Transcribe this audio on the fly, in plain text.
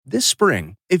This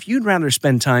spring, if you'd rather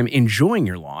spend time enjoying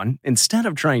your lawn instead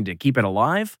of trying to keep it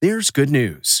alive, there's good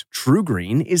news.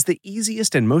 TruGreen is the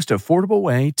easiest and most affordable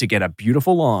way to get a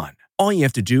beautiful lawn. All you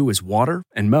have to do is water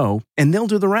and mow, and they'll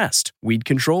do the rest. Weed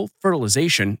control,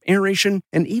 fertilization, aeration,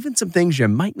 and even some things you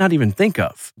might not even think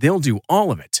of. They'll do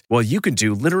all of it, while you can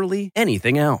do literally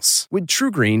anything else. With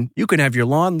TruGreen, you can have your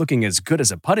lawn looking as good as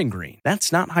a putting green.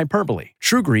 That's not hyperbole.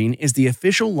 TruGreen is the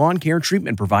official lawn care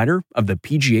treatment provider of the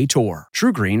PGA Tour.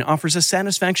 TruGreen offers a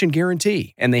satisfaction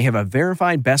guarantee, and they have a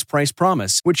verified best price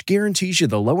promise, which guarantees you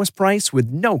the lowest price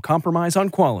with no compromise on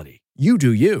quality. You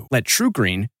do you. Let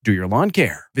TruGreen do your lawn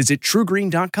care. Visit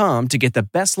TruGreen.com to get the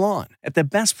best lawn at the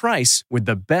best price with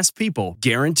the best people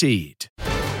guaranteed.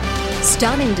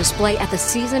 Stunning display at the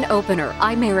season opener.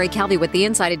 I'm Mary Calvi with the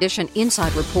Inside Edition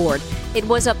Inside Report. It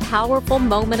was a powerful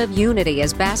moment of unity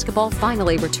as basketball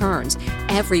finally returns.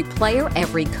 Every player,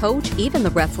 every coach, even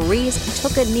the referees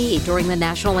took a knee during the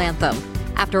national anthem.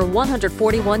 After a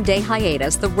 141-day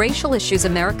hiatus, the racial issues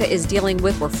America is dealing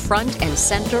with were front and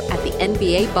center at the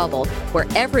NBA bubble, where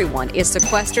everyone is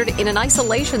sequestered in an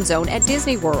isolation zone at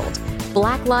Disney World.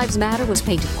 Black Lives Matter was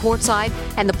painted courtside,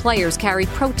 and the players carried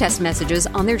protest messages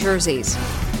on their jerseys.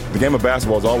 The game of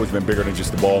basketball has always been bigger than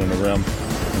just the ball in the rim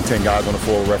and 10 guys on the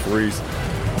floor, referees.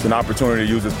 It's an opportunity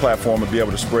to use this platform and be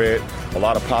able to spread a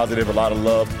lot of positive, a lot of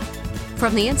love.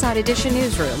 From the Inside Edition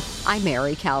newsroom, I'm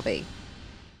Mary Calvi.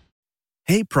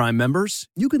 Hey, Prime members,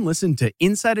 you can listen to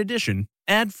Inside Edition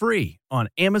ad-free on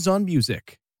Amazon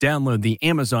Music. Download the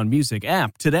Amazon Music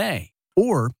app today.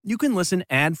 Or you can listen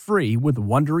ad-free with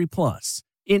Wondery Plus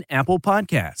in Apple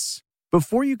Podcasts.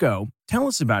 Before you go, tell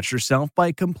us about yourself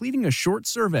by completing a short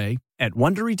survey at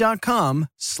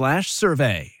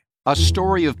Wondery.com/survey. A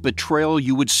story of betrayal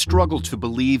you would struggle to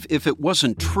believe if it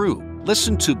wasn't true.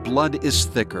 Listen to Blood is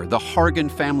Thicker, the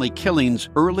Hargan family killings,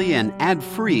 early and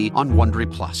ad-free on Wondery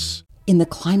Plus. In the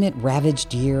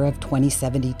climate-ravaged year of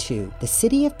 2072, the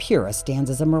city of Pura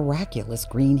stands as a miraculous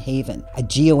green haven, a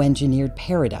geoengineered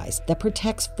paradise that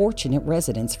protects fortunate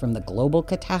residents from the global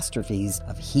catastrophes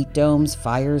of heat domes,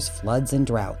 fires, floods, and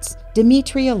droughts.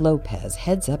 Demetria Lopez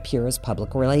heads up Pura's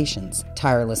public relations,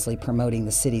 tirelessly promoting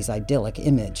the city's idyllic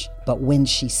image. But when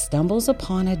she stumbles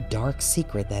upon a dark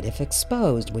secret that, if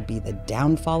exposed, would be the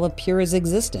downfall of Pura's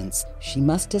existence, she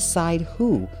must decide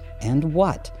who and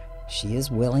what she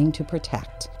is willing to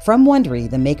protect. From Wondery,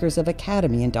 the makers of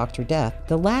Academy and Dr. Death,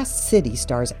 The Last City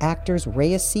stars actors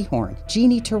Reyes Sehorn,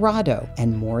 Jeannie Torrado,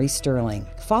 and Maury Sterling.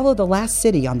 Follow The Last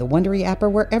City on the Wondery app or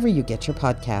wherever you get your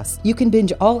podcasts. You can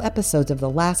binge all episodes of The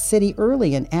Last City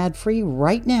early and ad-free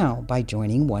right now by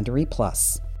joining Wondery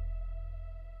Plus.